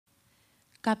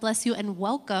God bless you and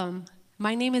welcome.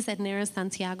 My name is Ednera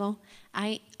Santiago.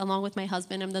 I, along with my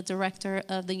husband, am the director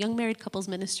of the Young Married Couples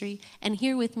Ministry. And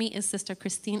here with me is Sister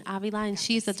Christine Avila, and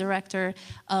she's the director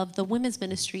of the Women's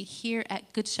Ministry here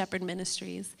at Good Shepherd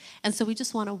Ministries. And so we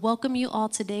just want to welcome you all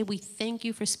today. We thank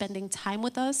you for spending time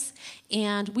with us.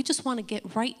 And we just want to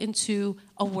get right into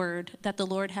a word that the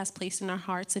Lord has placed in our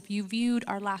hearts. If you viewed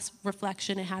our last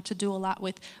reflection, it had to do a lot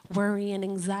with worry and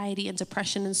anxiety and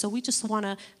depression. And so we just want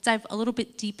to dive a little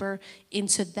bit deeper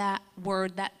into that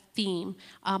word, that theme.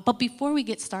 But before we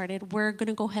get started, we're going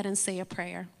to go ahead and say a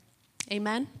prayer.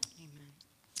 Amen? Amen.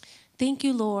 Thank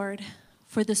you, Lord,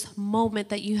 for this moment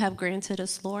that you have granted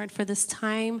us, Lord, for this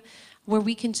time where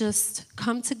we can just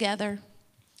come together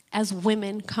as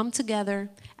women, come together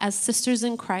as sisters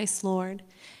in Christ, Lord,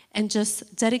 and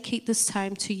just dedicate this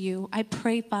time to you. I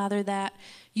pray, Father, that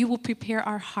you will prepare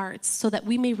our hearts so that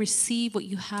we may receive what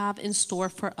you have in store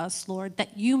for us, Lord,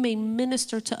 that you may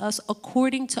minister to us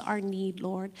according to our need,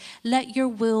 Lord. Let your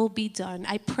will be done.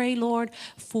 I pray, Lord,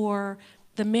 for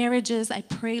the marriages. I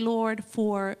pray, Lord,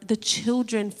 for the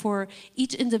children, for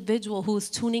each individual who is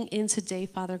tuning in today,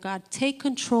 Father God. Take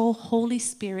control, Holy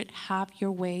Spirit, have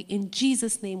your way. In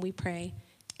Jesus' name we pray.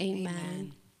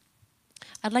 Amen.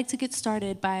 I'd like to get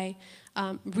started by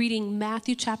reading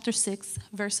Matthew chapter 6,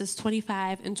 verses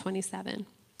 25 and 27.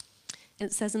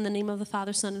 It says, in the name of the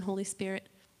Father, Son, and Holy Spirit,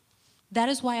 that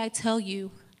is why I tell you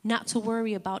not to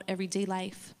worry about everyday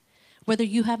life, whether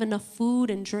you have enough food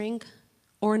and drink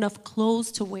or enough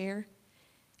clothes to wear.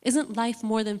 Isn't life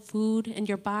more than food and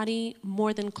your body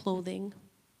more than clothing?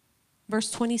 Verse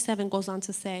 27 goes on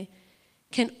to say,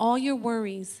 can all your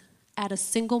worries add a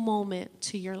single moment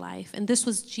to your life? And this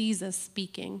was Jesus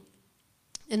speaking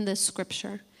in this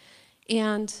scripture.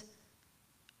 And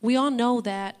we all know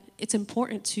that it's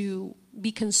important to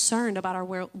be concerned about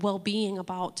our well-being,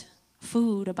 about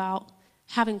food, about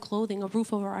having clothing, a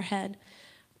roof over our head.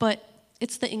 But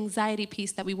it's the anxiety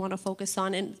piece that we want to focus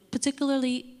on, and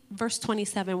particularly verse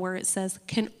 27 where it says,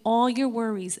 can all your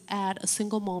worries add a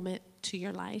single moment to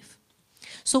your life?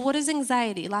 So what is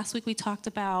anxiety? Last week we talked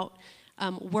about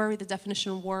worry, the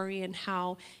definition of worry, and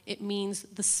how it means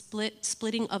the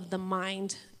splitting of the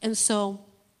mind. And so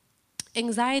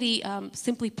anxiety,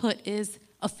 simply put, is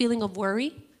a feeling of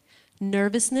worry,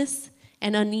 nervousness,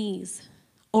 and unease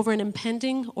over an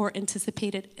impending or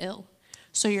anticipated ill.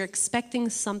 So you're expecting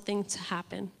something to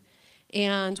happen.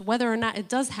 And whether or not it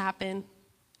does happen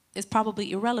is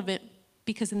probably irrelevant,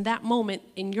 because in that moment,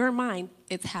 in your mind,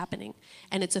 it's happening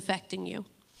and it's affecting you.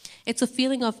 It's a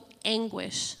feeling of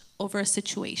anguish over a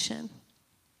situation.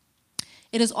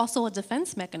 It is also a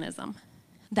defense mechanism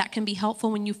that can be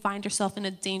helpful when you find yourself in a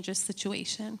dangerous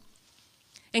situation.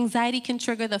 Anxiety can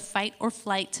trigger the fight or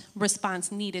flight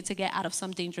response needed to get out of some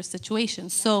dangerous situation.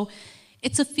 So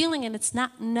it's a feeling, and it's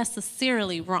not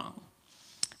necessarily wrong.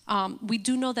 We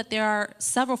do know that there are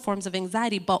several forms of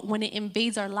anxiety, but when it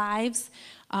invades our lives,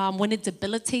 when it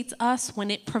debilitates us, when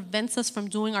it prevents us from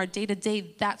doing our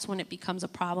day-to-day, that's when it becomes a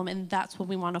problem, and that's what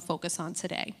we want to focus on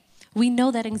today. We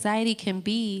know that anxiety can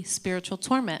be spiritual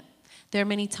torment. There are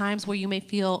many times where you may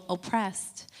feel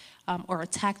oppressed or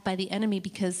attacked by the enemy,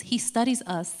 because he studies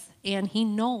us and he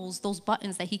knows those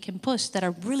buttons that he can push that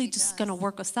are really just going to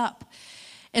work us up.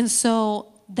 And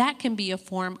so that can be a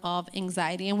form of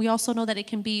anxiety. And we also know that it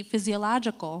can be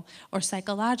physiological or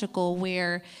psychological,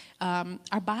 where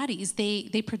our bodies,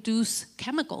 they produce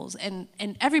chemicals, and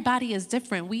everybody is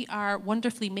different. We are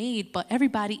wonderfully made, but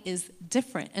everybody is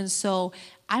different. And so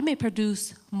I may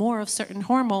produce more of certain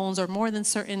hormones or more than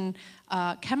certain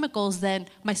chemicals than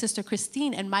my sister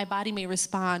Christine, and my body may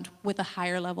respond with a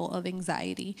higher level of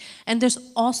anxiety. And there's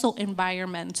also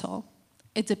environmental.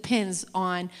 It depends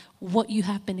on what you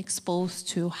have been exposed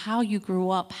to, how you grew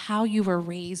up, how you were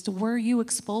raised. Were you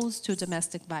exposed to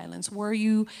domestic violence? Were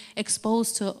you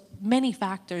exposed to many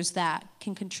factors that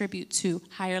can contribute to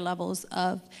higher levels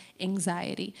of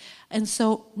anxiety? And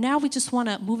so now we just want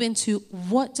to move into,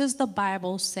 what does the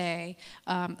Bible say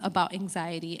about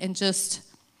anxiety, and just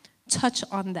touch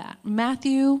on that.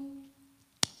 Matthew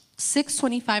 6,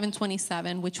 25 and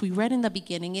 27, which we read in the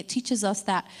beginning, it teaches us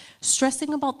that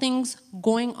stressing about things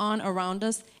going on around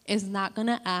us is not going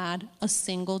to add a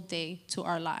single day to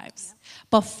our lives.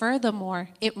 But furthermore,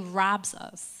 it robs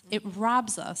us. It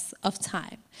robs us of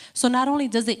time. So not only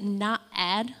does it not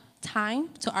add time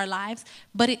to our lives,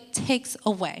 but it takes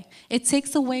away. It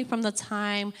takes away from the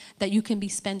time that you can be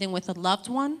spending with a loved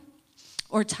one,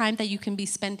 or time that you can be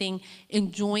spending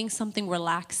enjoying something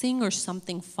relaxing or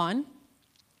something fun.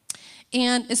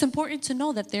 And it's important to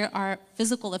know that there are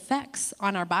physical effects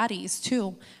on our bodies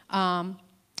too.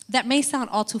 that may sound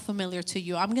all too familiar to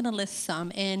you. I'm going to list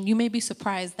some, and you may be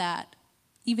surprised that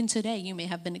even today you may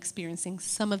have been experiencing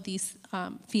some of these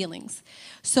feelings.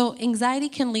 So anxiety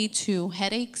can lead to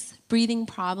headaches, breathing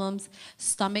problems,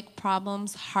 stomach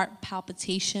problems, heart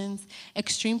palpitations,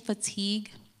 extreme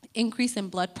fatigue, increase in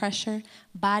blood pressure,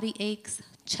 body aches,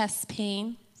 chest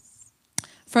pain.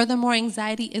 Furthermore,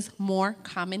 anxiety is more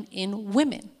common in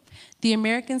women. The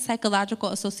American Psychological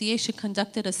Association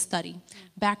conducted a study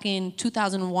back in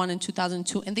 2001 and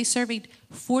 2002, and they surveyed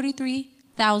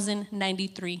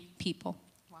 43,093 people.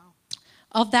 Wow.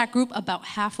 Of that group, about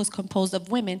half was composed of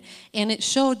women, and it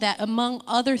showed that, among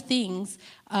other things,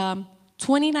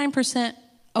 29%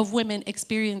 of women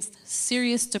experienced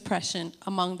serious depression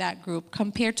among that group,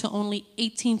 compared to only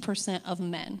 18% of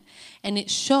men. And it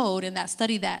showed in that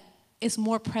study that it's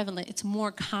more prevalent, it's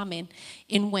more common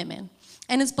in women.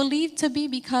 And it's believed to be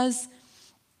because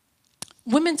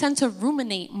women tend to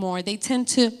ruminate more. They tend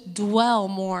to dwell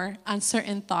more on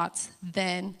certain thoughts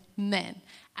than men.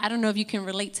 I don't know if you can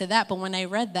relate to that, but when I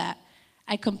read that,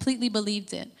 I completely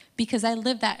believed it because I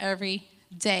live that every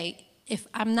day. If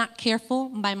I'm not careful,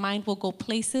 my mind will go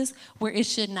places where it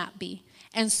should not be.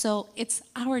 And so it's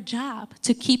our job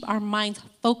to keep our mind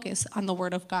focused on the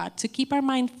Word of God, to keep our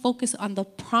mind focused on the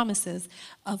promises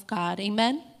of God.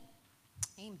 Amen?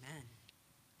 Amen.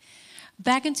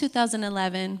 Back in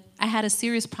 2011, I had a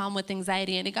serious problem with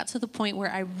anxiety, and it got to the point where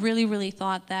I really, really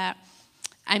thought that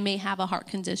I may have a heart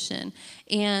condition.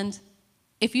 And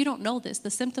if you don't know this, the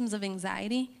symptoms of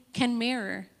anxiety can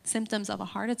mirror symptoms of a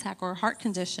heart attack or a heart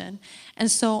condition.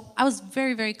 And so I was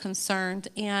very, very concerned,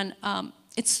 and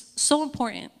it's so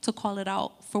important to call it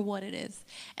out for what it is.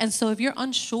 And so if you're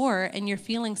unsure and you're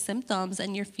feeling symptoms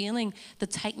and you're feeling the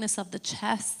tightness of the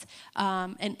chest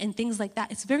and things like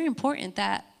that, it's very important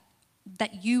that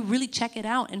you really check it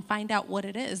out and find out what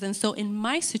it is. And so in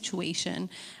my situation,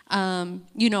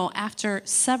 after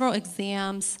several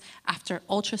exams, after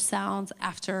ultrasounds,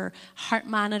 after heart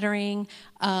monitoring,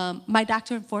 my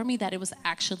doctor informed me that it was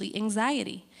actually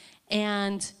anxiety.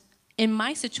 And in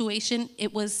my situation,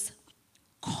 it was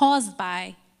caused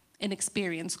by an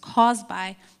experience, caused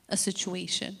by a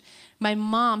situation. My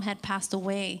mom had passed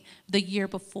away the year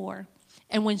before.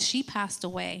 And when she passed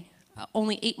away,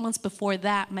 only 8 months before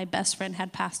that, my best friend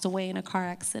had passed away in a car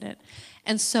accident.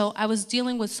 And so I was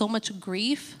dealing with so much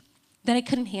grief that I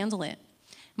couldn't handle it.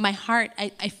 My heart,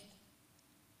 I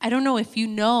don't know if you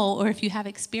know or if you have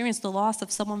experienced the loss of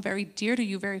someone very dear to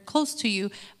you, very close to you,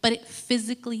 but it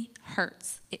physically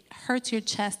hurts. It hurts your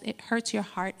chest. It hurts your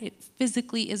heart. It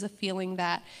physically is a feeling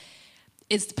that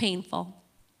is painful.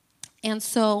 And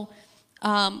so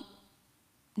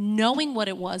knowing what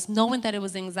it was, knowing that it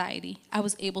was anxiety, I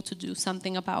was able to do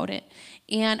something about it.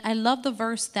 And I love the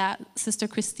verse that Sister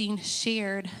Christine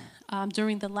shared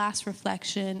during the last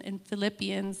reflection in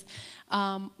Philippians,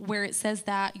 where it says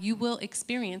that you will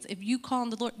experience, if you call on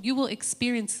the Lord, you will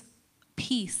experience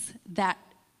peace that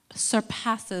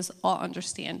surpasses all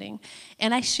understanding.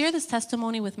 And I share this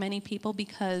testimony with many people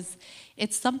because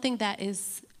it's something that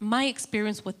is my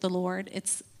experience with the Lord.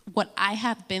 It's what I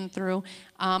have been through.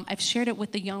 I've shared it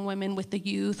with the young women, with the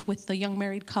youth, with the young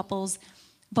married couples.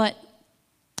 But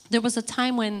there was a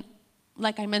time when,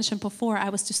 like I mentioned before, I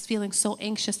was just feeling so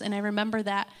anxious. And I remember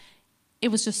that it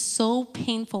was just so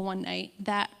painful one night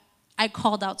that I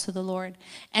called out to the Lord.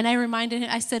 And I reminded him,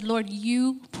 I said, Lord,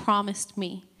 you promised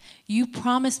me. You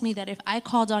promised me that if I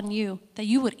called on you, that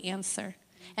you would answer.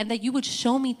 And that you would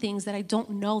show me things that I don't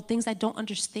know, things I don't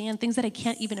understand, things that I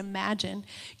can't even imagine.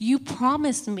 You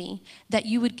promised me that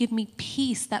you would give me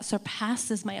peace that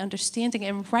surpasses my understanding.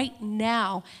 And right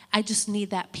now, I just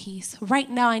need that peace. Right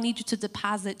now, I need you to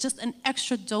deposit just an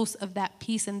extra dose of that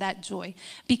peace and that joy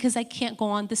because I can't go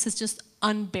on. This is just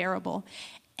unbearable.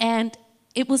 And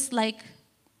it was like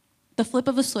the flip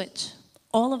of a switch.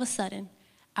 All of a sudden,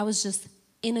 I was just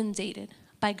inundated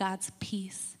by God's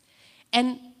peace.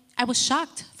 And I was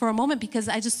shocked for a moment because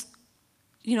I just,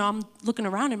 I'm looking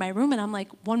around in my room and I'm like,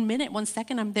 1 minute, 1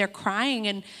 second, I'm there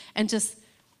crying and just,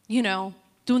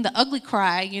 doing the ugly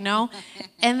cry,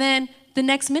 And then the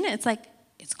next minute, it's like,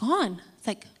 it's gone. It's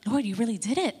like, Lord, you really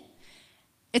did it.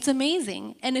 It's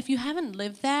amazing. And if you haven't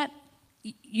lived that,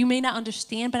 you may not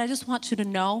understand, but I just want you to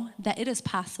know that it is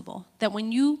possible. That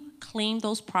when you claim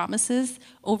those promises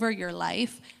over your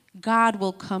life, God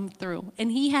will come through.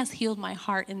 And he has healed my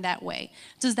heart in that way.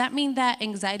 Does that mean that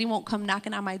anxiety won't come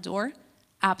knocking on my door?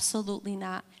 Absolutely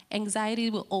not. Anxiety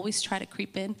will always try to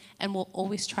creep in and will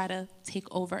always try to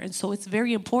take over. And so it's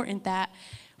very important that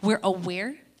we're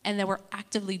aware and that we're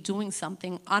actively doing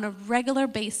something on a regular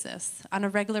basis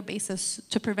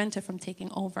to prevent it from taking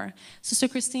over. Sister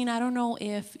Christine, I don't know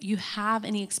if you have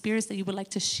any experience that you would like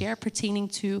to share pertaining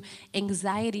to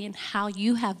anxiety and how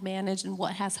you have managed and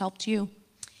what has helped you.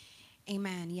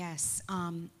 Amen, yes.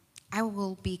 I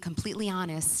will be completely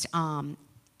honest.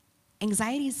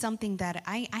 Anxiety is something that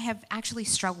I have actually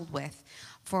struggled with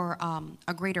for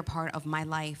a greater part of my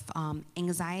life.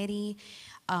 Anxiety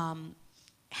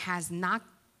has knocked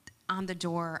on the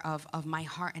door of my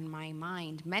heart and my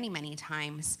mind many, many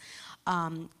times.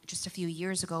 Just a few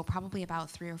years ago, probably about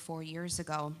 3 or 4 years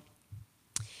ago,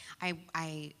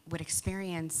 I would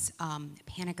experience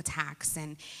panic attacks,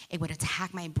 and it would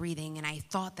attack my breathing, and I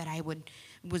thought that I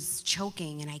was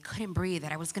choking and I couldn't breathe,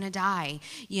 that I was gonna die.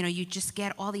 You know, you just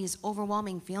get all these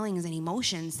overwhelming feelings and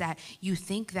emotions that you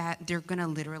think that they're gonna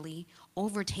literally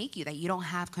overtake you, that you don't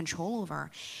have control over.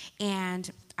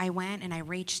 And I went and I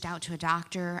reached out to a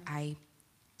doctor. I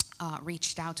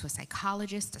reached out to a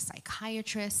psychologist, a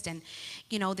psychiatrist, and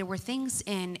there were things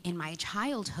in my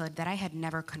childhood that I had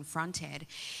never confronted,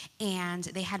 and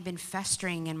they had been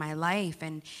festering in my life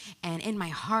and in my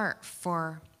heart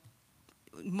for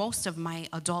most of my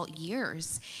adult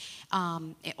years,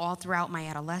 all throughout my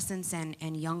adolescence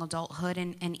and young adulthood,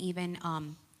 and even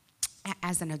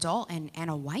as an adult and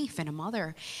a wife and a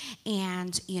mother.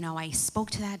 And I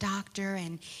spoke to that doctor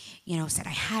and said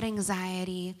I had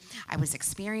anxiety, I was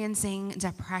experiencing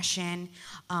depression,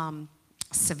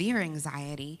 severe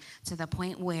anxiety, to the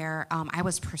point where I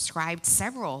was prescribed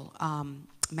several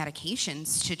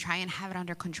medications to try and have it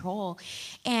under control.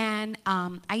 And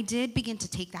I did begin to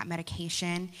take that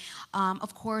medication.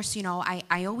 Of course,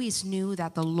 I always knew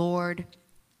that the Lord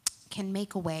can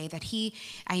make a way, that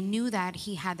I knew that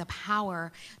he had the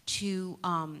power to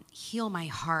heal my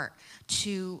heart,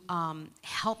 to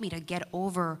help me to get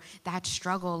over that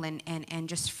struggle and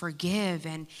just forgive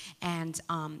and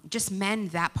just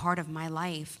mend that part of my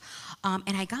life.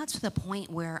 And I got to the point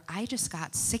where I just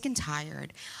got sick and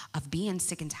tired of being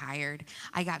sick and tired.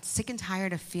 I got sick and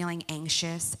tired of feeling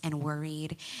anxious and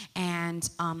worried. And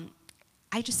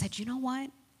I just said, you know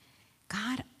what,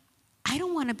 God, I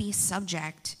don't want to be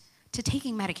subject to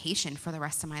taking medication for the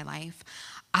rest of my life.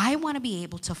 I want to be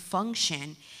able to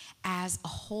function as a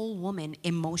whole woman,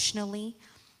 emotionally,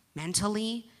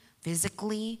 mentally,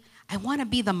 physically. I want to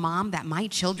be the mom that my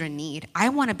children need. I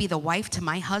want to be the wife to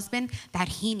my husband that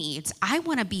he needs. I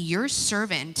want to be your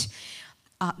servant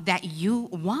that you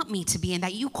want me to be and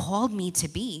that you called me to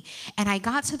be. And I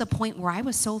got to the point where I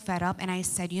was so fed up, and I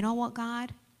said, you know what,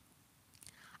 God?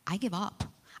 I give up.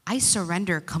 I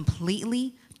surrender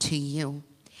completely to you.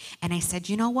 And I said,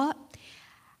 you know what?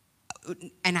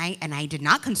 And I did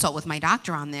not consult with my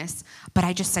doctor on this, but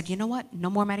I just said, you know what?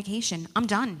 No more medication. I'm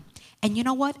done. And you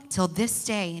know what? Till this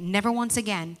day, never once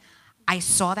again, I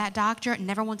saw that doctor.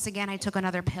 Never once again I took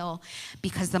another pill,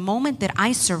 because the moment that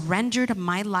I surrendered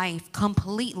my life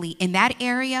completely in that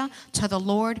area to the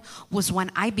Lord was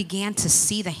when I began to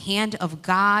see the hand of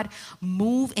God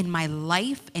move in my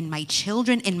life, in my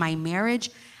children, in my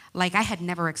marriage, like I had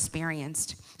never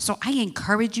experienced. So I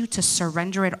encourage you to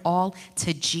surrender it all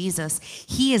to Jesus.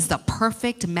 He is the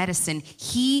perfect medicine.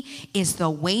 He is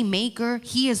the way maker.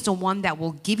 He is the one that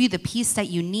will give you the peace that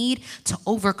you need to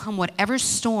overcome whatever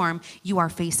storm you are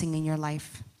facing in your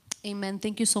life. Amen.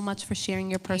 Thank you so much for sharing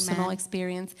your personal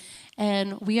experience.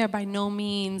 And we are by no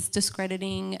means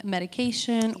discrediting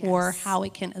medication or how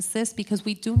it can assist, because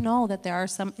we do know that there are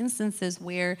some instances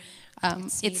where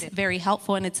it's very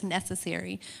helpful and it's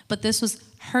necessary. But this was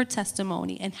her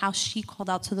testimony and how she called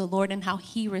out to the Lord and how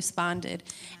he responded.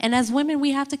 And as women,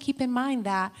 we have to keep in mind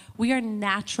that we are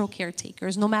natural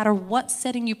caretakers. No matter what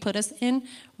setting you put us in,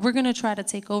 we're going to try to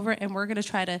take over, and we're going to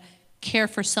try to care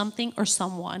for something or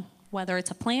someone, whether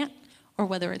it's a plant or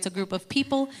whether it's a group of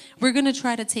people. We're going to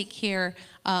try to take care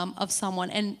of someone.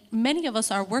 And many of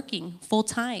us are working full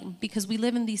time, because we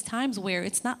live in these times where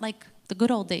it's not like the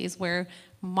good old days where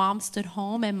mom stood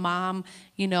home and mom,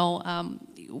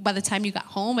 by the time you got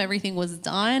home, everything was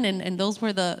done, and those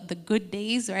were the good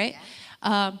days, right?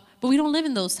 But we don't live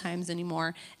in those times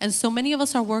anymore. And so many of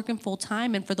us are working full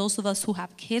time, and for those of us who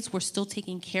have kids, we're still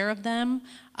taking care of them.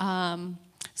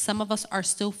 Some of us are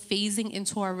still phasing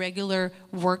into our regular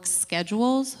work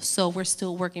schedules, so we're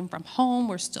still working from home,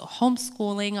 we're still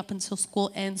homeschooling up until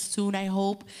school ends soon, I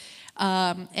hope.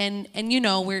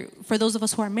 We're, for those of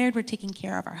us who are married, we're taking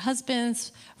care of our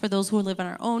husbands. For those who live on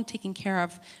our own, taking care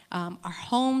of our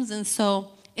homes. And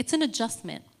so it's an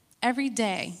adjustment every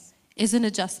day. is an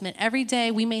adjustment. Every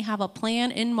day we may have a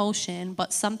plan in motion,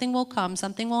 but something will come,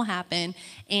 something will happen,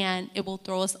 and it will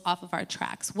throw us off of our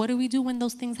tracks. What do we do when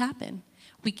those things happen?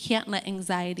 We can't let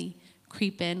anxiety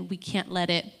creep in. We can't let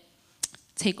it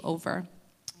take over. Amen.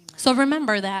 So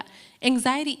remember that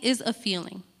anxiety is a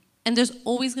feeling, and there's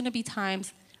always going to be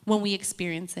times when we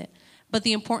experience it. But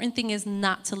the important thing is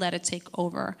not to let it take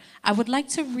over. I would like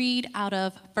to read out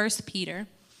of 1 Peter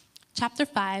chapter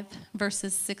 5,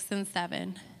 verses 6 and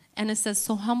 7. And it says,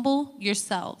 "So humble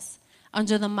yourselves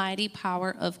under the mighty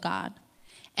power of God,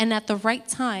 and at the right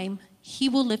time, he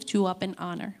will lift you up in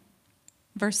honor."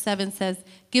 Verse 7 says,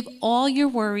 "Give all your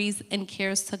worries and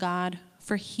cares to God,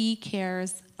 for he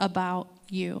cares about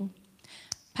you."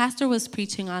 Pastor was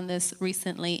preaching on this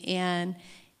recently, and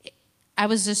I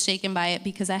was just shaken by it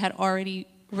because I had already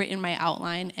written my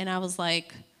outline, and I was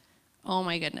like, oh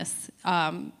my goodness.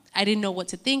 I didn't know what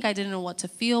to think. I didn't know what to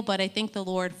feel, but I thank the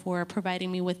Lord for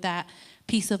providing me with that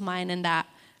peace of mind and that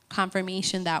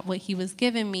confirmation that what he was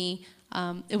giving me,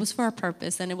 it was for a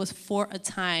purpose, and it was for a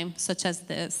time such as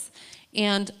this.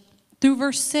 And through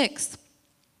verse 6,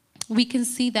 we can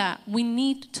see that we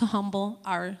need to humble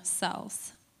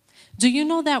ourselves. Do you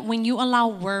know that when you allow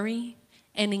worry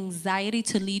and anxiety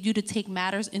to lead you to take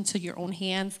matters into your own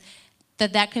hands,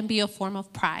 that can be a form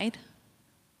of pride?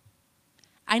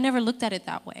 I never looked at it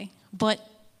that way. But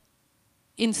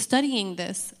in studying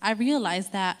this, I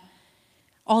realized that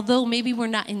although maybe we're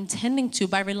not intending to,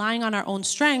 by relying on our own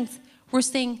strength, we're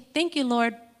saying, thank you,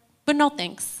 Lord, but no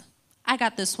thanks. I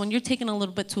got this one. You're taking a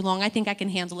little bit too long. I think I can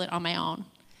handle it on my own.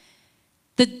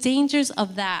 The dangers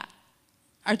of that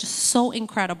are just so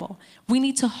incredible. We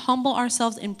need to humble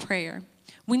ourselves in prayer.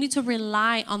 We need to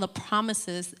rely on the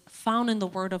promises found in the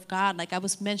Word of God, like I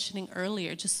was mentioning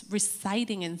earlier, just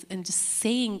reciting and just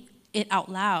saying it out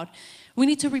loud. We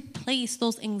need to replace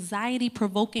those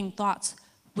anxiety-provoking thoughts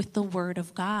with the Word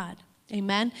of God.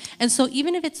 Amen? And so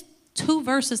even if it's 2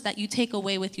 verses that you take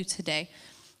away with you today,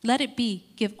 let it be,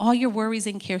 give all your worries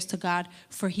and cares to God,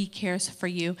 for he cares for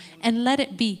you. And let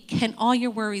it be, can all your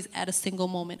worries at a single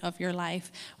moment of your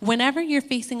life. Whenever you're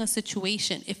facing a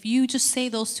situation, if you just say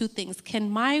those 2 things, can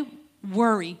my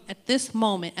worry at this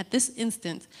moment, at this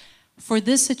instant, for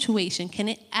this situation, can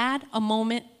it add a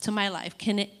moment to my life?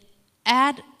 Can it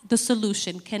add the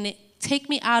solution? Can it take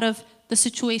me out of the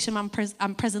situation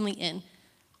I'm presently in?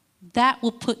 That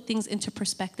will put things into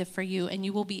perspective for you, and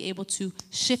you will be able to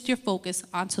shift your focus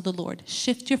onto the Lord.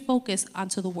 Shift your focus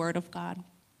onto the Word of God.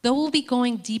 Though we'll be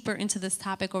going deeper into this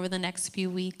topic over the next few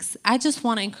weeks, I just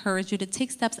want to encourage you to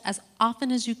take steps as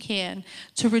often as you can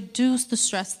to reduce the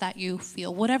stress that you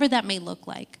feel, whatever that may look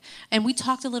like. And we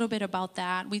talked a little bit about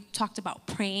that. We talked about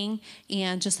praying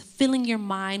and just filling your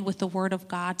mind with the Word of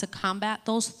God to combat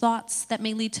those thoughts that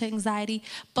may lead to anxiety,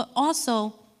 but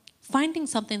also finding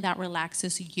something that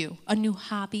relaxes you, a new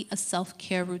hobby, a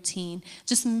self-care routine,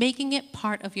 just making it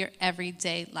part of your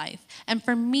everyday life. And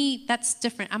for me, that's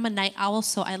different. I'm a night owl,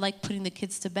 so I like putting the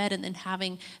kids to bed and then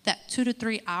having that 2 to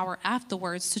 3 hour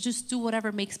afterwards to just do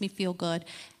whatever makes me feel good.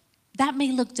 That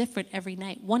may look different every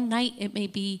night. One night it may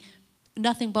be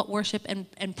nothing but worship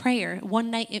and prayer.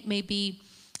 One night it may be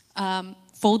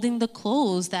folding the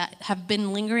clothes that have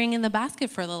been lingering in the basket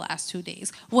for the last 2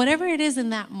 days. Whatever it is in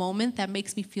that moment that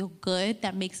makes me feel good,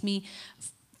 that makes me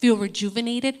feel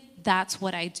rejuvenated, that's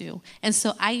what I do. And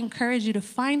so I encourage you to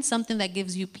find something that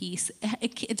gives you peace.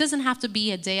 It doesn't have to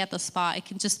be a day at the spa. It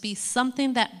can just be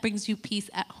something that brings you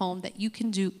peace at home that you can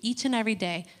do each and every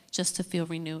day just to feel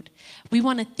renewed. We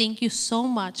want to thank you so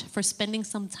much for spending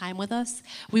some time with us.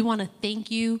 We want to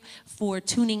thank you for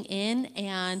tuning in.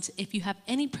 And if you have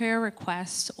any prayer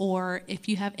requests or if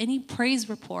you have any praise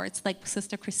reports, like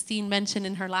Sister Christine mentioned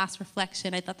in her last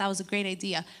reflection, I thought that was a great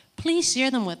idea. Please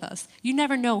share them with us. You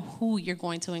never know who you're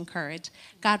going to encourage.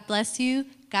 God bless you,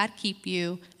 God keep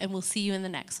you, and we'll see you in the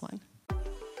next one.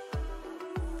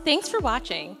 Thanks for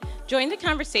watching. Join the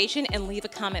conversation and leave a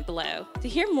comment below. To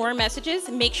hear more messages,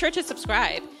 make sure to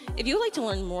subscribe. If you would like to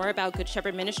learn more about Good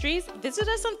Shepherd Ministries, visit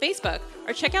us on Facebook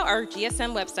or check out our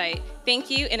GSM website. Thank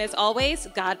you, and as always,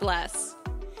 God bless.